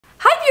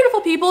Hi beautiful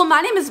people, my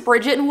name is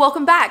Bridget and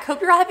welcome back. Hope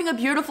you're having a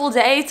beautiful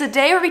day.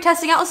 Today we're going to be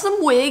testing out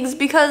some wigs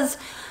because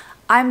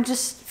I'm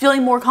just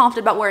feeling more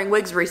confident about wearing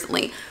wigs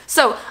recently.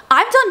 So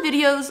I've done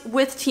videos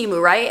with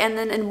TEMU, right? And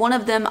then in one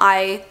of them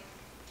I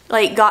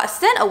got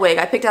sent a wig.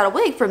 I picked out a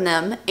wig from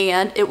them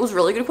and it was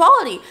really good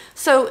quality.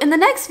 So in the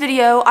next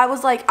video I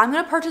was like, I'm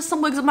going to purchase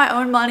some wigs with my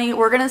own money.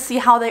 We're going to see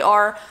how they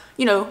are,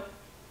 you know,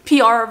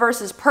 PR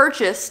versus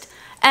purchased.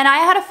 And I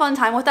had a fun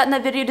time with that and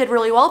that video did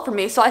really well for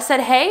me. So I said,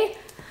 hey,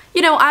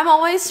 you know, I'm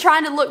always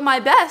trying to look my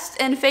best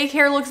and fake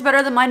hair looks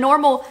better than my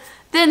normal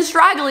thin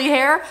straggly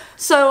hair.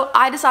 So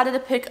I decided to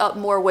pick up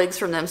more wigs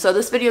from them. So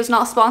this video is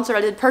not sponsored.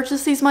 I did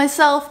purchase these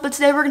myself, but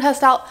today we're gonna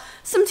test out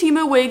some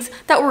TEMU wigs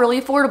that were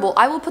really affordable.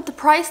 I will put the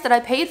price that I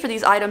paid for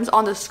these items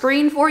on the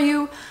screen for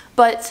you,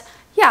 but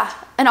yeah,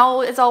 and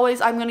as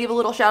always, I'm gonna give a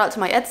little shout out to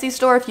my Etsy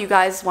store. If you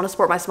guys wanna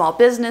support my small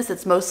business,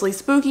 it's mostly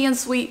spooky and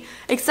sweet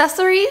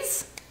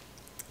accessories.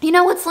 You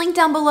know, it's linked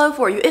down below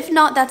for you. If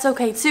not, that's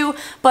okay too.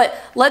 But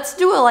let's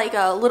do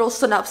a little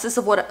synopsis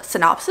of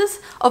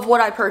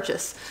what I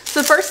purchased.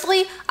 So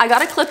firstly, I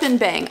got a clip-in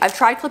bang. I've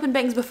tried clip-in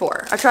bangs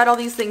before. I've tried all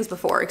these things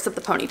before, except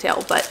the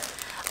ponytail. But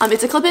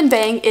it's a clip-in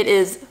bang. It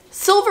is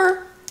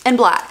silver and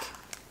black.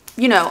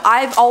 You know,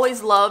 I've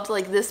always loved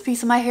like this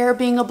piece of my hair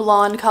being a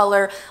blonde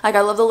color. Like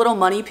I love the little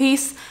money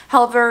piece.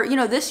 However, you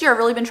know, this year I've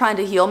really been trying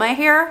to heal my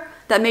hair.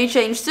 That may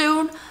change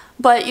soon.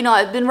 But, you know,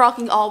 I've been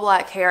rocking all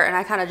black hair and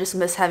I kind of just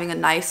miss having a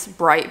nice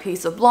bright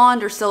piece of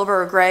blonde or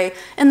silver or gray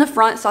in the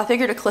front. So I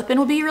figured a clip-in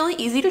would be really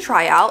easy to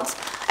try out.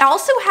 I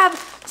also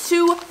have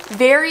two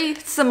very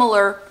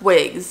similar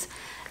wigs.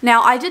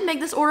 Now, I did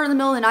make this order in the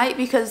middle of the night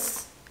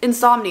because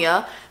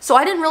insomnia. So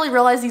I didn't really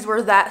realize these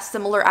were that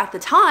similar at the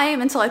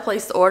time until I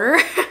placed the order.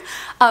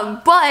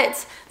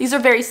 But these are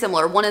very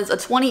similar. One is a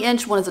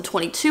 20-inch, one is a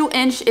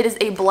 22-inch. It is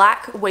a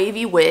black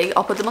wavy wig.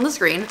 I'll put them on the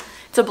screen.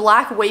 It's a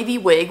black wavy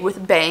wig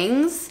with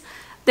bangs.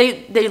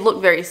 They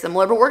look very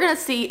similar, but we're going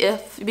to see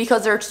if,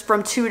 because they're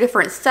from two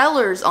different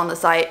sellers on the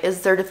site,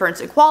 is there a difference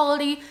in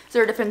quality, is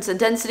there a difference in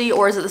density,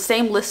 or is it the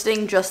same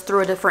listing just through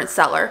a different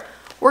seller?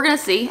 We're going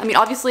to see. I mean,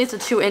 obviously it's a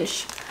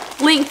 2-inch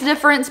length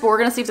difference, but we're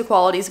going to see if the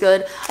quality is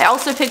good. I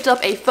also picked up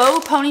a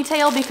faux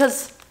ponytail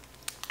because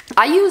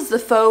I use the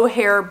faux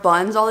hair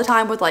buns all the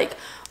time with like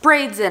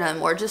braids in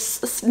them or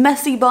just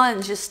messy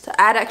buns just to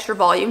add extra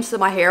volume to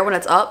my hair when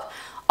it's up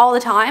all the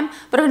time,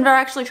 but I've never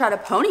actually tried a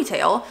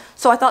ponytail,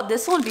 so I thought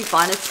this one would be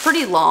fun. It's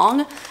pretty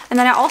long. And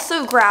then I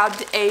also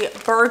grabbed a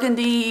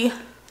burgundy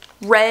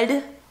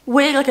red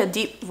wig, like a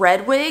deep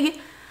red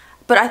wig,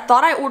 but I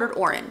thought I ordered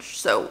orange,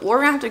 so we're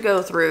gonna have to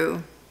go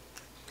through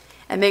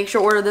and make sure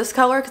I order this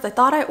color because I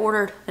thought I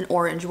ordered an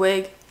orange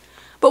wig,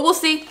 but we'll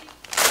see.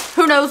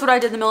 Who knows what I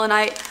did in the middle of the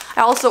night.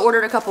 I also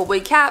ordered a couple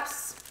wig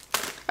caps.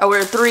 I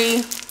ordered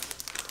 3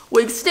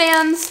 wig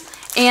stands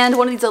and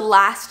one of these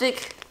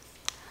elastic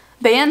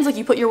bands, like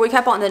you put your wig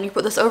cap on and then you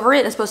put this over it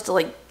and it's supposed to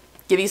like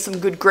give you some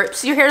good grip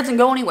so your hair doesn't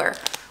go anywhere,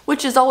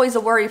 which is always a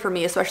worry for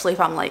me, especially if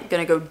I'm like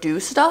gonna go do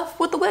stuff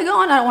with the wig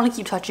on. I don't want to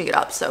keep touching it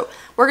up, so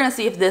we're gonna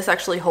see if this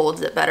actually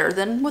holds it better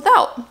than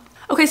without.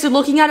 Okay, so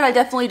looking at it, I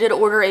definitely did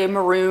order a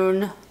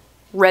maroon,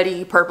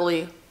 reddy,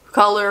 purpley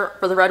color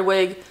for the red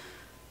wig,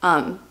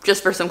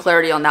 just for some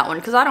clarity on that one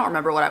because I don't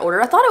remember what I ordered.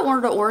 I thought I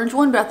ordered an orange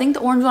one, but I think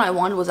the orange one I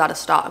wanted was out of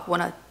stock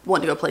when I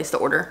went to go place the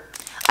order.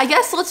 I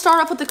guess let's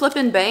start off with the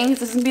clip-in bangs.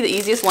 This is gonna be the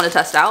easiest one to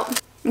test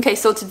out. Okay,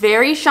 so it's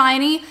very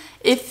shiny.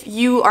 If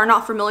you are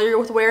not familiar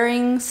with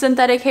wearing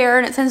synthetic hair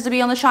and it tends to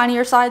be on the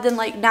shinier side than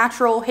like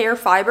natural hair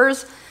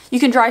fibers, you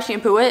can dry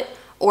shampoo it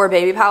or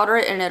baby powder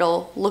it and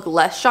it'll look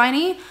less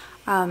shiny.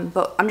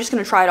 But I'm just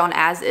gonna try it on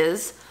as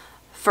is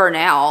for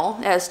now.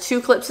 It has 2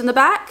 clips in the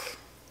back.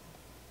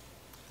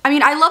 I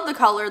mean, I love the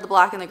color, the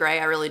black and the gray,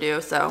 I really do,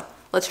 so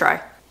let's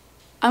try.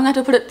 I'm gonna have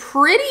to put it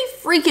pretty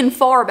freaking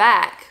far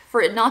back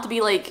for it not to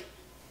be like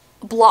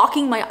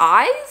blocking my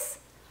eyes?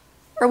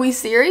 Are we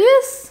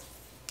serious?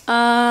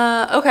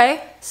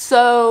 Okay,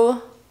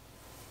 so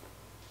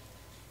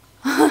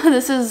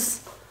it's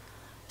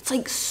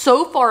like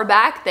so far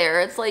back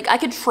there. It's like I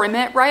could trim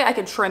it, right? I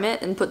could trim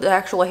it and put the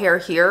actual hair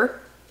here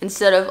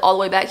instead of all the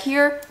way back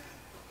here.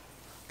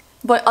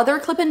 But other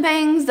clip-in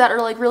bangs that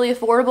are like really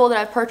affordable that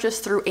I've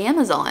purchased through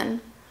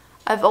Amazon,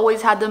 I've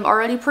always had them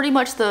already pretty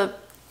much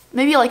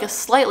maybe like a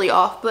slightly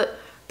off, but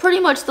pretty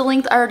much the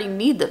length I already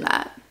need them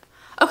at.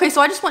 Okay,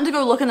 so I just went to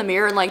go look in the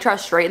mirror and like try to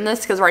straighten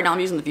this because right now I'm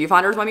using the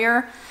viewfinder as my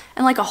mirror.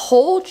 And like a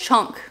whole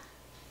chunk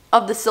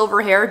of the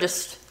silver hair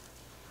just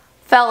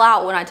fell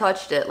out when I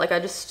touched it. Like I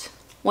just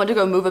went to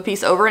go move a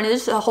piece over and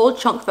a whole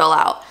chunk fell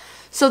out.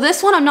 So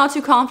this one I'm not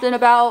too confident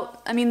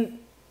about. I mean,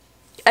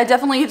 I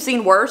definitely have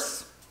seen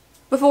worse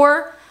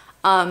before.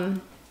 I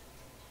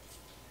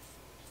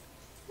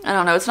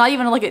don't know, it's not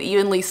even like an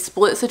evenly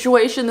split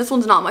situation. This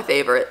one's not my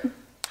favorite.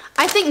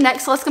 I think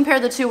next let's compare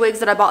the 2 wigs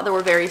that I bought that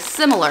were very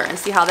similar and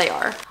see how they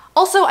are.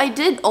 Also, I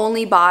did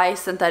only buy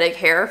synthetic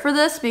hair for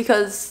this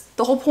because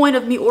the whole point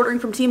of me ordering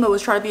from TEMU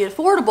was try to be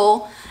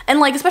affordable, and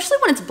like especially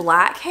when it's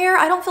black hair,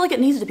 I don't feel like it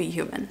needs to be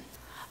human.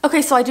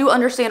 Okay, so I do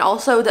understand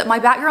also that my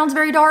background's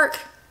very dark.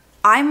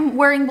 I'm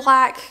wearing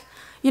black.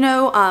 you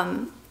know,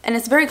 and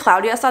it's very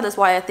cloudy outside. That's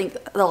why I think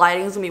the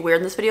lighting is gonna be weird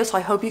in this video, so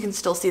I hope you can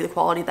still see the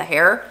quality of the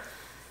hair.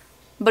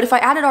 But if I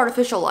added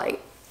artificial light,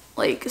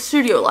 like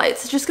studio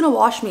lights, it's just gonna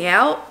wash me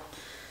out.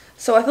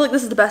 So I feel like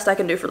this is the best I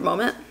can do for the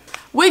moment.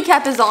 Wig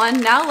cap is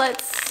on. Now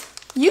let's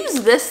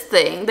use this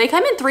thing. They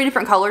come in 3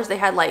 different colors. They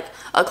had like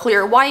a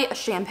clear white, a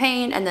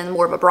champagne, and then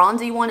more of a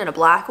bronzy one and a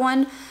black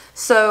one.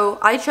 So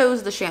I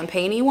chose the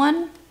champagne-y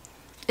one.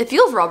 It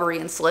feels rubbery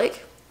and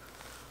slick.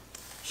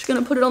 Just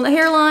gonna put it on the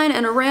hairline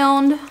and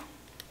around.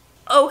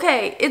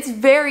 Okay, it's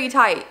very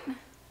tight.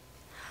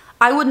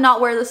 I would not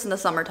wear this in the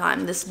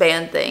summertime, this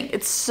band thing.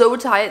 It's so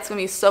tight, it's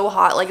gonna be so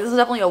hot. Like, this is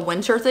definitely a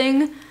winter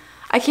thing.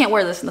 I can't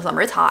wear this in the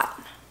summer, it's hot.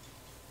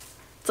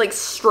 It's like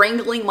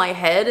strangling my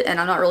head, and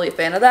I'm not really a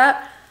fan of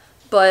that.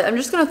 But I'm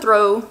just gonna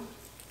throw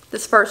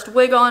this first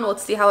wig on.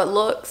 Let's see how it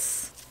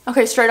looks.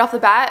 Okay, straight off the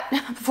bat,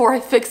 before I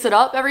fix it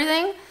up,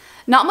 everything.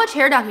 Not much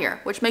hair down here,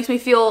 which makes me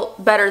feel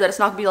better that it's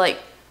not gonna be like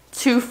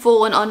too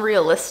full and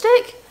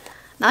unrealistic.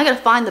 Now I gotta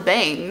find the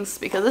bangs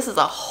because this is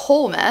a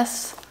whole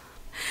mess.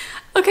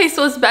 Okay,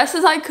 so as best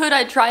as I could,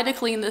 I tried to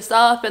clean this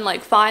up and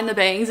like find the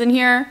bangs in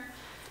here.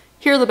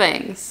 Here are the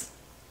bangs.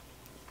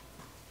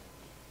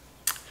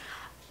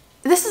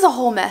 This is a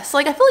whole mess.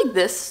 Like, I feel like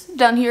this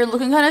down here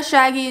looking kind of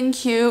shaggy and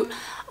cute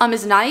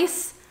is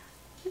nice.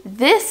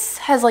 This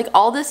has like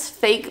all this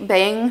fake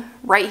bang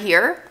right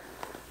here,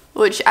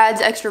 which adds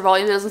extra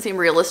volume. It doesn't seem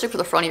realistic for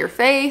the front of your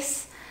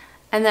face.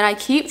 And then I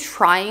keep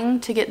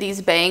trying to get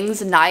these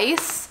bangs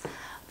nice,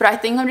 but I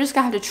think I'm just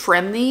gonna have to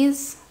trim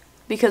these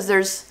because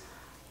there's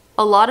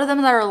a lot of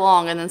them that are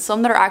long and then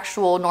some that are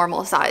actual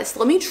normal size.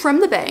 Let me trim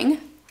the bang.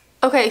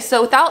 Okay,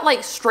 so without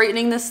like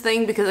straightening this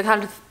thing because it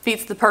kind of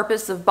defeats the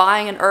purpose of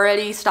buying an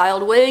already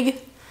styled wig,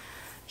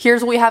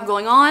 here's what we have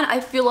going on. I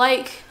feel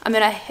like I'm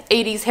in a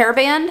 80s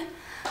hairband.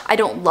 I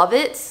don't love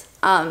it.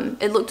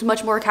 It looked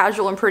much more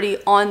casual and pretty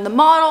on the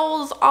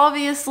models,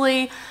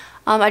 obviously.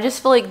 I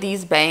just feel like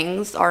these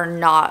bangs are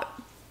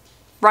not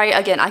right.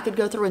 Again, I could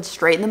go through and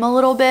straighten them a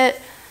little bit,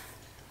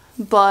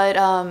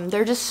 but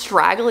they're just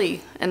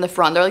straggly in the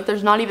front. They're like,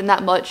 there's not even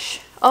that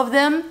much of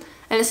them,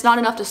 and it's not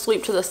enough to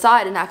sweep to the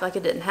side and act like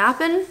it didn't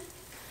happen.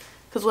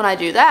 Because when I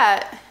do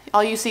that,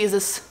 all you see is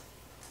this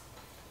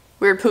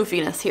weird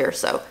poofiness here.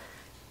 So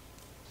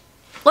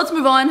let's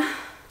move on.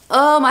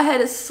 Oh, my head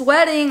is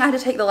sweating. I had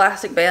to take the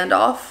elastic band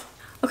off.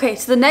 Okay,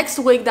 so the next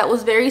wig that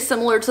was very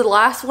similar to the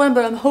last one,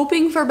 but I'm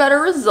hoping for better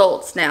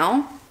results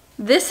now.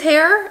 This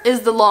hair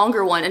is the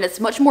longer one, and it's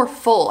much more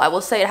full. I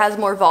will say it has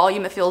more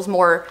volume. It feels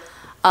more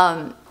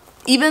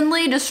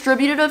evenly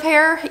distributed of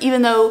hair,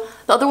 even though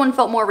the other one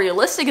felt more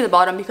realistic at the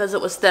bottom because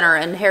it was thinner,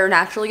 and hair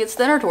naturally gets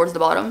thinner towards the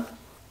bottom.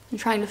 I'm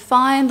trying to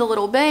find the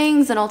little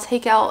bangs, and I'll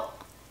take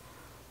out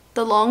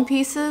the long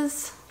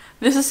pieces.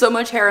 This is so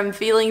much hair. I'm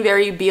feeling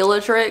very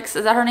Bellatrix.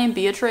 Is that her name?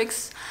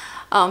 Beatrix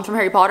from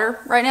Harry Potter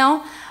right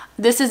now.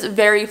 This is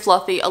very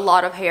fluffy, a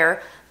lot of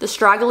hair. The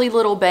straggly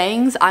little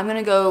bangs, I'm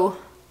gonna go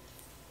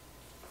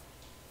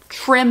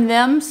trim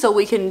them so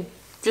we can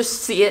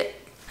just see it.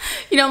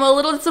 You know, I'm a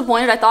little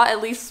disappointed. I thought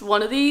at least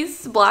one of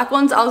these black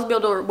ones I was gonna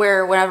be able to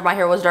wear whenever my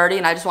hair was dirty,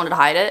 and I just wanted to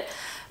hide it.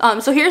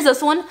 So here's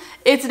this one.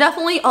 It's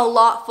definitely a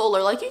lot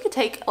fuller. Like, you could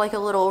take like a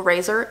little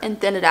razor and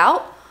thin it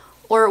out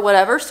or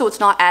whatever, so it's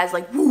not as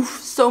like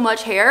woof, so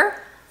much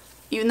hair.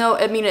 Even though,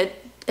 I mean,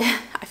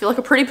 I feel like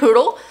a pretty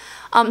poodle.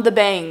 The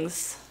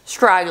bangs,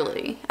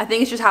 straggly. I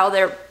think it's just how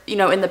they're, you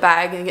know, in the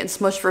bag and getting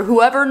smushed for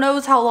whoever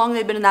knows how long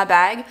they've been in that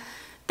bag.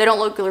 They don't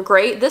look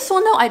great. This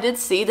one though, I did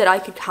see that I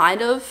could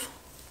kind of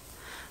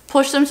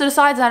push them to the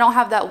sides, and I don't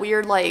have that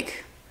weird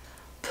like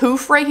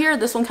poof right here.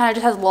 This one kind of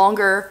just has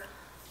longer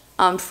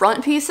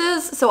front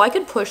pieces, so I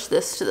could push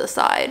this to the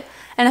side.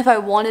 And if I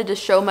wanted to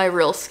show my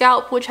real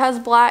scalp, which has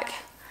black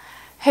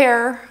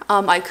hair,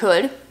 I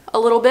could a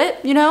little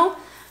bit, you know.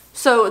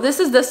 So this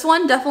is this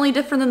one, definitely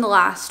different than the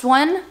last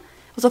one.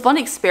 It was a fun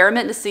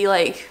experiment to see,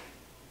 like,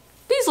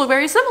 these look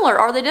very similar.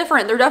 Are they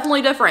different? They're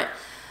definitely different.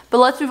 But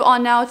let's move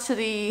on now to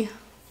the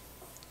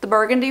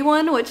burgundy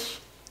one, which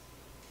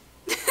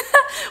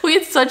we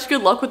had such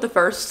good luck with the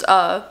first,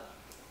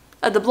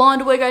 the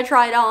blonde wig I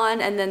tried on,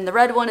 and then the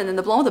red one, and then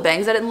the blonde with the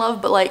bangs I didn't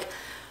love. But like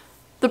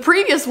the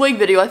previous wig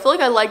video, I feel like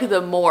I liked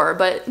them more,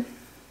 but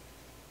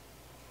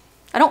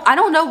I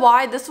don't know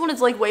why. This one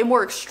is like way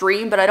more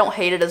extreme, but I don't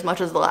hate it as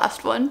much as the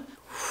last one.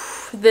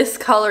 This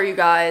color, you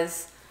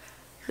guys.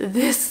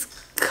 This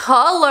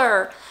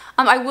color.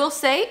 I will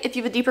say, if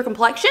you have a deeper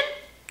complexion,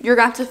 you're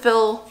going to have to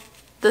fill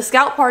the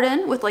scalp part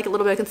in with like a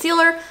little bit of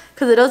concealer,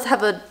 because it does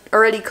have a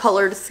already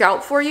colored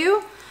scalp for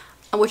you,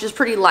 which is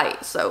pretty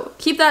light. So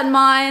keep that in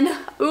mind.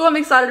 Ooh, I'm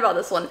excited about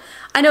this one.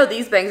 I know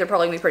these bangs are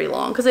probably going to be pretty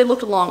long because they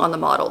looked long on the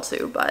model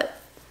too,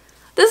 but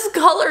this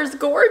color is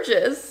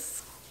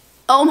gorgeous.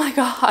 Oh my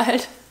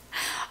God.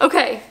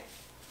 Okay.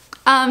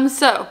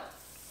 So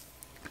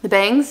the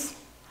bangs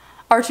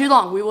are too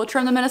long. We will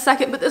trim them in a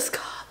second, but this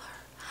color,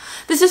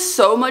 this is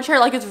so much hair.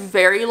 Like, it's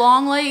very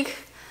long.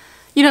 Like,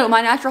 you know,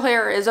 my natural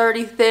hair is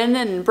already thin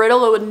and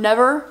brittle. It would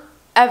never,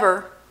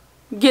 ever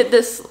get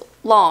this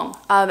long.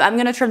 I'm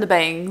gonna trim the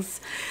bangs.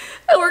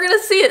 And we're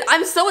gonna see it.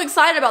 I'm so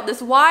excited about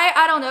this. Why?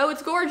 I don't know.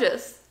 It's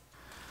gorgeous.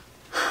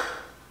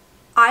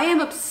 I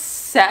am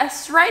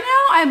obsessed right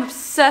now. I am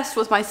obsessed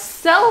with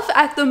myself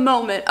at the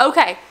moment.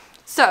 Okay,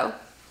 so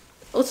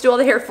let's do all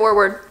the hair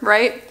forward,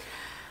 right?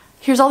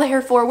 Here's all the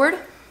hair forward.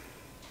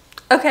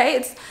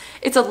 Okay,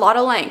 it's a lot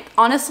of length.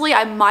 Honestly,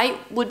 I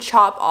would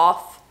chop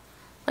off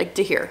like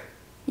to here,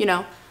 you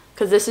know,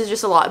 because this is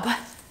just a lot, but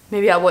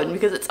maybe I wouldn't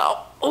because it's,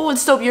 oh,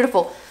 it's so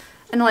beautiful.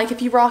 And like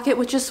if you rock it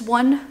with just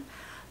one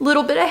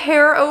little bit of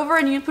hair over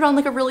and you put on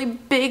like a really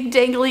big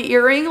dangly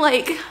earring,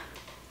 like,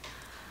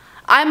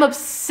 I'm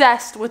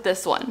obsessed with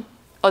this one.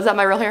 Oh, is that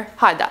my real hair?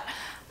 Hide that.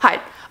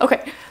 Hide.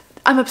 Okay,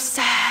 I'm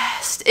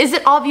obsessed. Is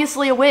it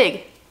obviously a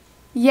wig?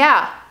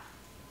 Yeah,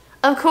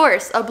 of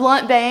course, a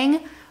blunt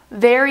bang,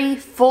 very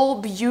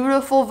full,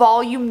 beautiful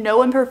volume,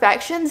 no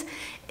imperfections.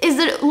 Does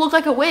it look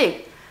like a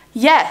wig?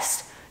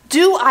 Yes.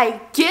 Do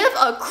I give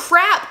a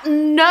crap?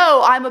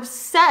 No, I'm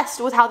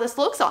obsessed with how this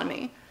looks on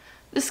me.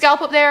 The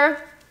scalp up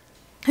there,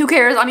 who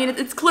cares? I mean,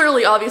 it's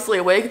clearly obviously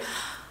a wig.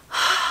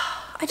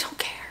 I don't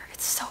care.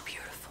 It's so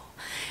beautiful.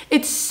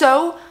 It's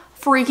so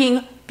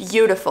freaking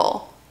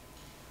beautiful.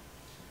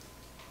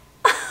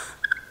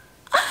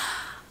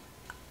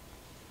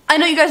 I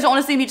know you guys don't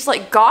want to see me just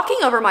like gawking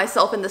over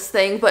myself in this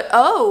thing, but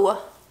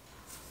oh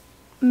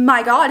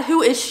my God,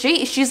 who is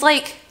she? She's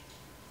like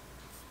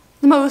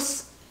the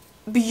most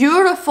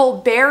beautiful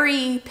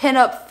berry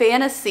pinup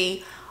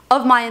fantasy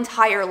of my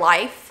entire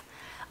life.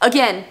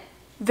 Again,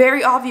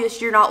 very obvious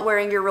you're not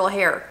wearing your real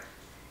hair,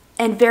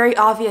 and very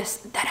obvious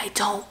that I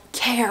don't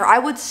care. I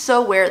would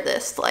so wear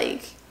this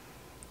like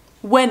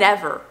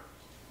whenever.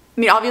 I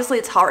mean, obviously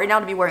it's hot right now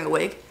to be wearing a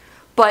wig,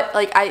 but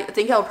like I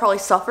think I would probably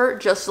suffer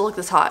just to look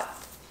this hot.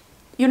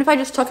 Even if I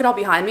just tuck it all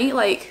behind me,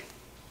 like,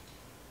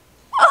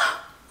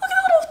 oh, look at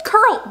the little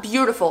curl.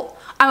 Beautiful.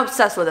 I'm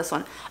obsessed with this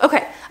one.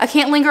 Okay, I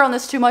can't linger on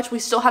this too much. We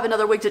still have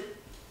another wig to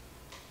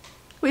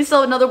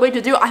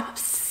do. I'm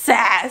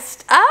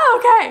obsessed. Oh,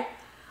 okay.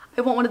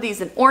 I want one of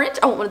these in orange.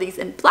 I want one of these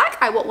in black.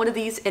 I want one of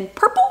these in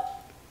purple.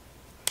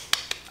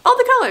 All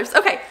the colors.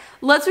 Okay,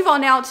 let's move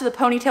on now to the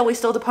ponytail. We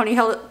still have the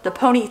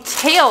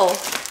ponytail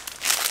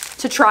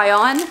to try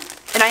on.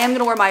 And I am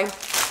gonna wear my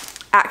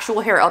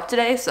actual hair up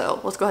today,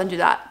 so let's go ahead and do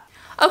that.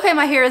 Okay,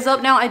 my hair is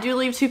up now. I do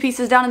leave 2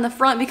 pieces down in the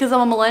front because I'm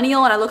a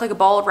millennial and I look like a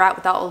bald rat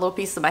without a little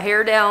piece of my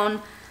hair down.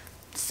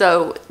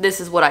 So this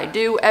is what I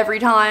do every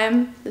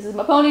time. This is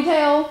my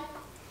ponytail.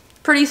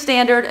 Pretty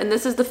standard, and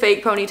this is the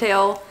fake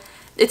ponytail.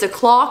 It's a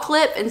claw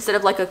clip instead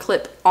of like a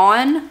clip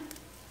on.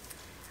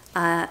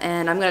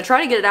 And I'm gonna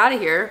try to get it out of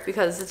here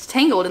because it's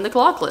tangled in the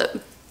claw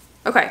clip.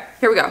 Okay,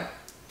 here we go.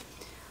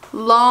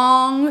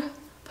 Long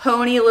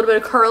pony, a little bit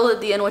of curl at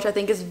the end, which I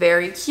think is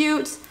very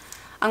cute.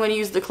 I'm gonna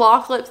use the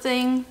claw clip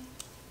thing.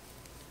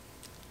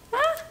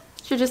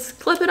 Should just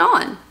clip it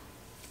on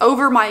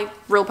over my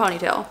real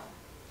ponytail.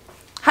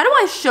 How do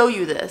I show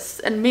you this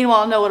and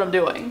meanwhile know what I'm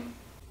doing?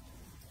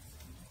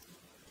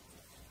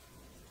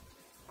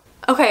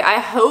 Okay, I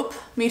hope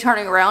me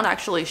turning around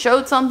actually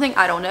showed something.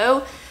 I don't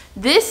know.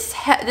 This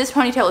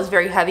ponytail is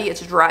very heavy.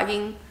 It's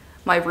dragging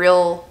my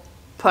real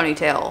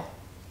ponytail,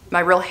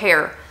 my real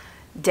hair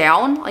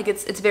down. Like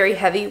it's very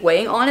heavy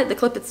weighing on it. The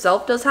clip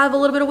itself does have a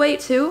little bit of weight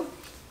too.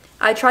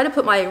 I try to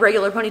put my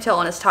regular ponytail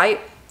on as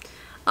tight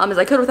as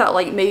I could without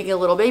like making a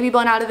little baby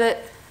bun out of it.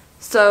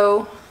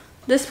 So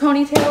this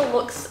ponytail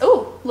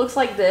looks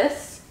like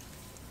this.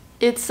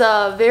 It's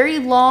very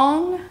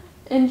long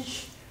and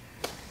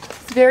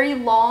very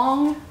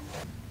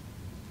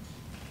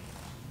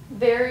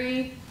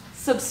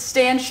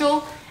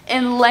substantial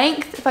in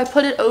length. If I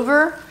put it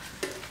over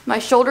my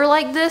shoulder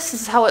like this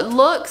is how it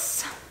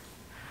looks.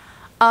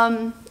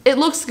 It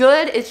looks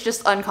good. It's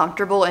just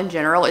uncomfortable in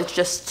general. It's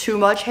just too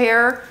much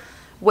hair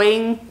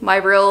weighing my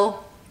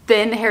real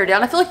thin hair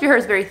down. I feel like if your hair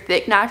is very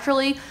thick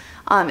naturally,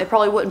 it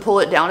probably wouldn't pull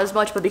it down as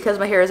much, but because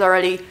my hair is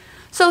already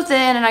so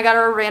thin and I got a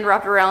rubber band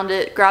wrapped around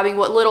it, grabbing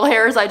what little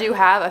hairs I do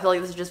have, I feel like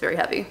this is just very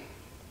heavy.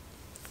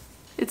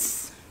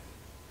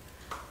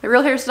 My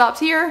real hair stops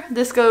here.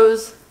 This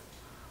goes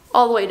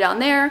all the way down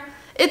there.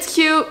 It's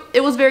cute.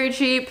 It was very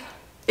cheap.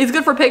 It's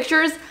good for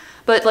pictures,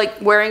 but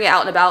like wearing it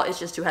out and about is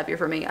just too heavy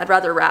for me. I'd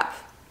rather wrap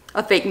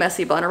a fake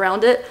messy bun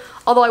around it.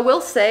 Although I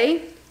will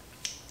say,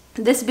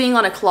 this being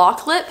on a claw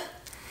clip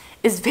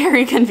is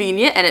very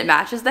convenient and it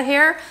matches the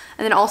hair.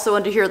 And then also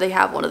under here they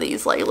have one of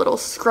these like little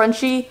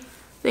scrunchy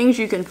things.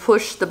 You can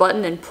push the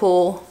button and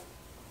pull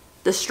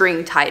the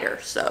string tighter.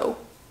 So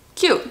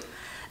cute.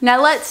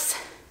 Now let's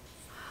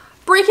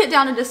break it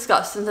down and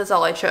discuss, since that's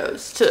all I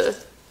chose to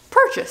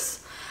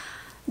purchase.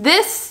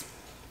 This,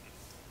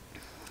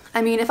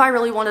 I mean, if I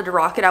really wanted to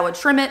rock it, I would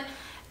trim it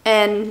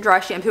and dry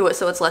shampoo it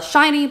so it's less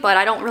shiny, but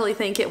I don't really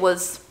think it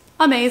was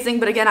amazing.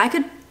 But again, I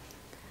could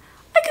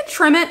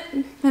trim it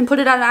and put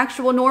it at an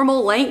actual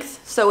normal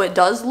length so it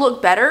does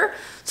look better.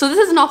 So this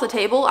isn't off the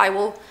table. I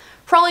will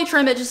probably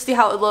trim it just to see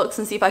how it looks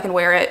and see if I can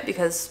wear it,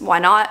 because why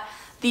not?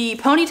 The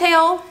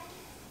ponytail,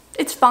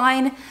 it's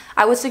fine.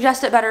 I would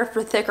suggest it better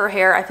for thicker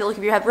hair. I feel like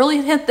if you have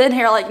really thin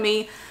hair like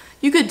me,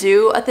 You could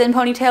do a thin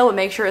ponytail, but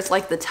make sure it's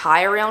like the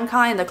tie around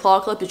kind. The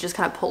claw clip is just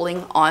kind of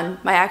pulling on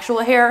my actual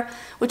hair,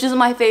 which isn't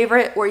my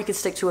favorite, or you could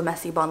stick to a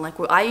messy bun like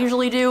what I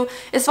usually do.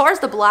 As far as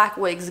the black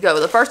wigs go,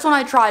 the first one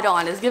I tried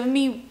on is giving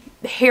me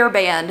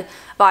hairband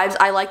vibes.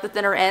 I like the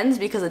thinner ends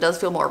because it does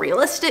feel more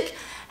realistic.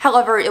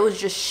 However, it was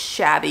just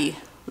shabby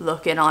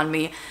looking on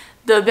me.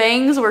 The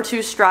bangs were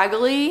too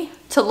straggly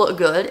to look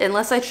good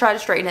unless I try to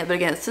straighten it, but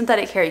again, it's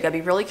synthetic hair. You gotta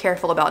be really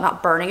careful about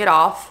not burning it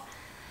off.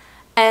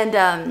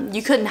 And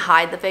you couldn't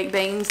hide the fake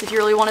bangs if you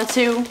really wanted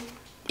to,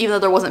 even though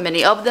there wasn't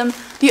many of them.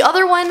 The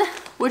other one,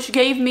 which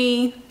gave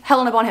me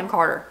Helena Bonham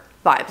Carter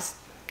vibes.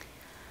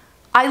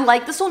 I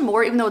like this one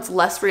more, even though it's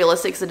less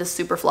realistic because it is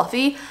super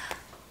fluffy.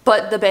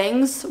 But the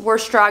bangs were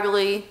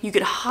straggly. You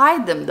could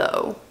hide them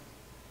though.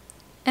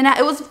 And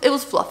it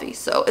was fluffy,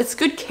 so it's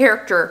good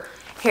character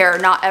hair,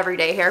 not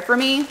everyday hair for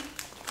me.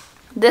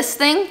 This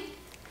thing,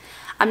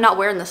 I'm not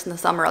wearing this in the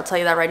summer, I'll tell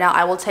you that right now.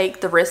 I will take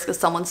the risk of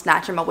someone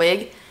snatching my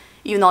wig,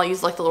 even though I'll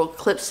use like the little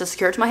clips to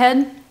secure it to my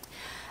head.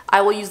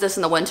 I will use this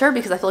in the winter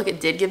because I feel like it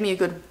did give me a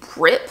good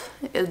grip.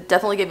 It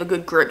definitely gave a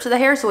good grip to the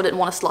hair, so it didn't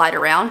want to slide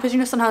around, because you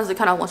know sometimes it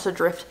kind of wants to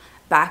drift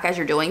back as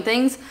you're doing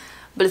things,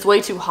 but it's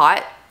way too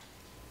hot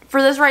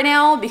for this right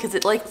now because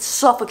it like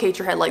suffocates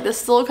your head. Like this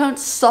silicone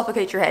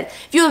suffocates your head.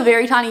 If you have a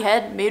very tiny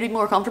head, maybe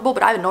more comfortable,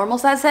 but I have a normal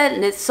size head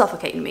and it's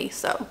suffocating me.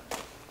 So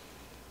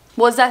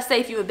what does that say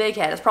if you have a big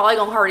head? It's probably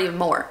gonna hurt even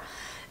more.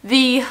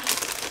 The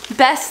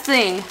best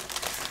thing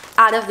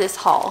out of this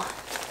haul,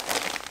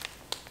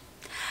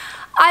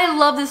 I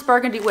love this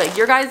burgundy wig.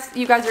 You guys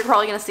are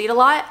probably gonna see it a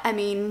lot. I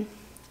mean,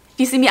 if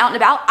you see me out and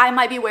about, I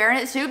might be wearing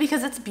it too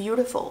because it's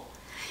beautiful.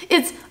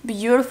 It's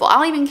beautiful. I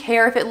don't even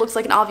care if it looks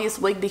like an obvious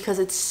wig because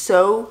it's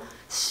so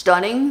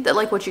stunning that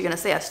like what you're gonna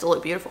say, I still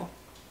look beautiful.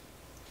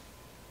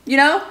 You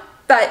know?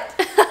 But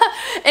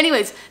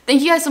anyways,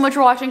 thank you guys so much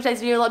for watching today's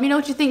video. Let me know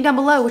what you think down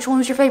below. Which one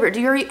was your favorite?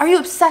 Are you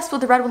obsessed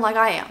with the red one like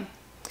I am?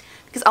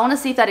 Because I want to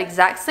see if that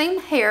exact same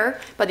hair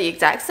by the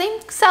exact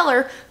same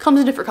seller comes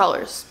in different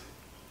colors.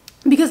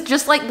 Because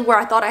just like where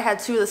I thought I had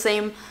two of the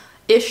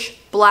same-ish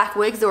black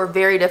wigs that were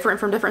very different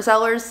from different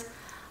sellers,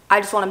 I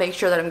just want to make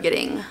sure that I'm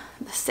getting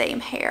the same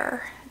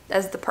hair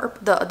as the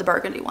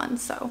burgundy one.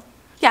 So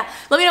yeah,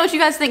 let me know what you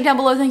guys think down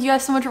below. Thank you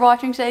guys so much for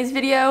watching today's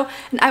video,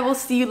 and I will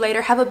see you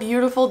later. Have a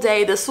beautiful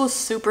day. This was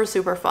super,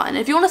 super fun.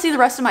 If you want to see the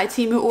rest of my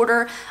TEMU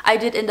order, I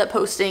did end up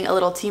posting a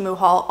little TEMU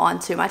haul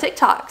onto my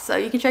TikTok, so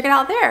you can check it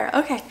out there.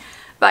 Okay,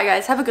 bye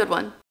guys. Have a good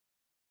one.